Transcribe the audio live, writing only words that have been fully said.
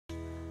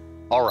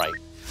All right,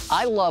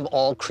 I love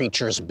all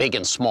creatures big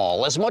and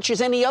small as much as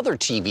any other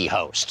TV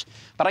host.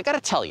 But I gotta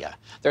tell you,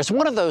 there's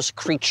one of those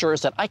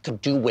creatures that I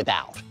could do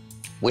without.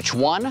 Which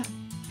one?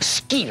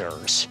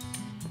 Mosquitoes.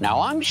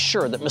 Now, I'm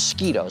sure that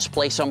mosquitoes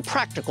play some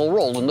practical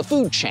role in the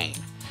food chain,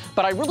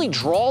 but I really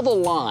draw the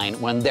line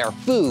when their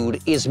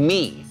food is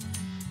me.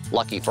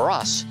 Lucky for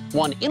us,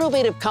 one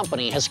innovative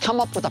company has come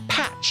up with a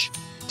patch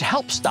to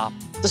help stop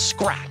the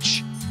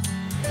scratch.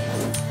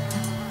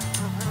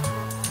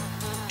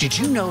 Did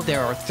you know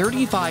there are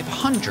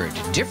 3,500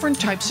 different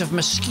types of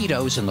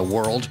mosquitoes in the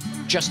world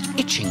just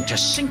itching to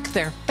sink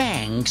their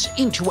fangs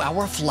into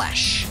our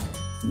flesh?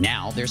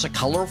 Now there's a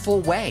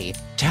colorful way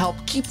to help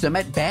keep them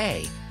at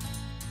bay.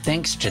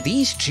 Thanks to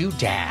these two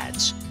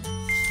dads.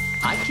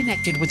 I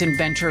connected with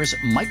inventors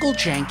Michael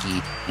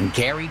Jankie and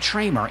Gary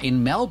Tramer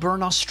in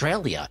Melbourne,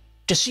 Australia,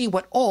 to see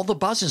what all the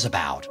buzz is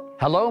about.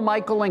 Hello,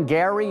 Michael and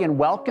Gary, and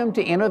welcome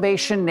to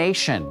Innovation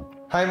Nation.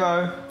 Hey,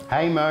 Mo.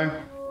 Hey, Mo.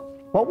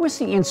 What was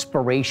the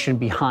inspiration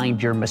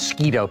behind your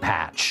mosquito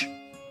patch?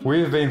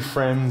 We've been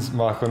friends,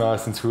 Michael and I,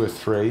 since we were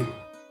 3.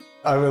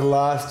 Over the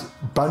last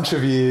bunch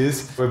of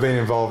years, we've been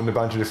involved in a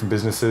bunch of different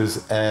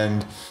businesses,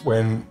 and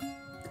when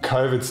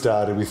COVID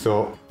started, we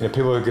thought,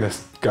 people are going to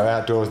go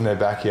outdoors in their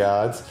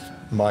backyards.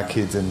 My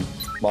kids and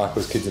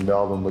Michael's kids in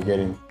Melbourne were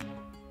getting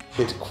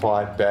hit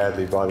quite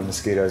badly by the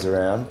mosquitoes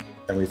around,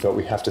 and we thought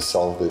we have to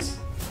solve this.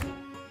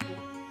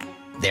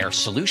 Their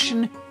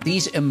solution?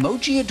 These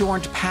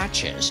emoji-adorned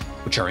patches,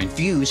 which are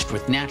infused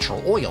with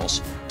natural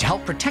oils to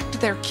help protect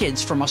their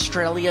kids from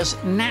Australia's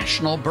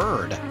national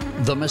bird,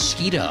 the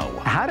mosquito.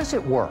 How does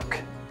it work?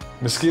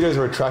 Mosquitoes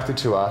are attracted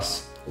to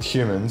us,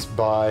 humans,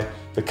 by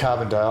the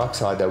carbon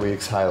dioxide that we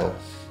exhale.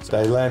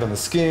 They land on the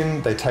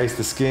skin, they taste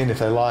the skin, if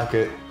they like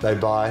it, they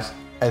bite.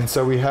 And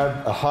so we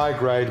have a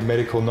high-grade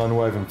medical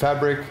non-woven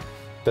fabric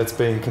that's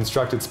been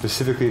constructed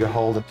specifically to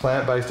hold a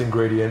plant-based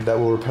ingredient that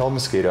will repel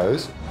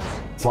mosquitoes.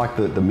 It's like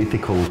the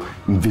mythical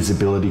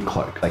invisibility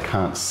cloak. They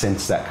can't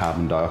sense that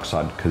carbon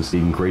dioxide because the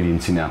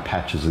ingredients in our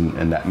patches,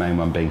 and that main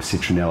one being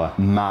citronella,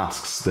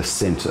 masks the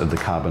scent of the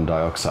carbon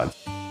dioxide.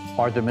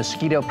 Are the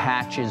mosquito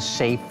patches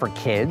safe for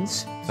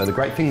kids? So the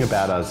great thing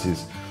about us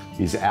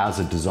is ours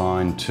are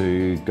designed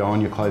to go on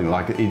your clothing.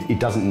 Like it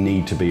doesn't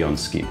need to be on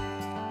skin.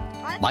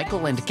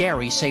 Michael and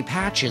Gary say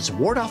patches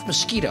ward off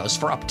mosquitoes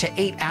for up to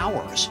 8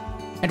 hours.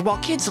 And while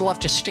kids love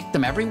to stick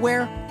them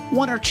everywhere,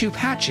 1 or 2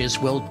 patches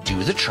will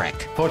do the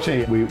trick.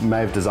 Fortunately, we may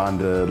have designed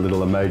the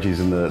little emojis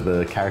and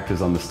the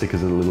characters on the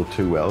stickers a little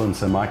too well, and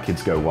so my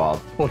kids go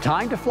wild. Well,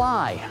 time to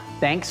fly.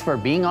 Thanks for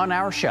being on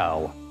our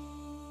show.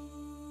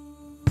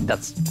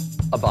 That's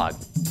a bug,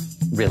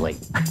 really.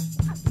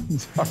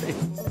 Sorry.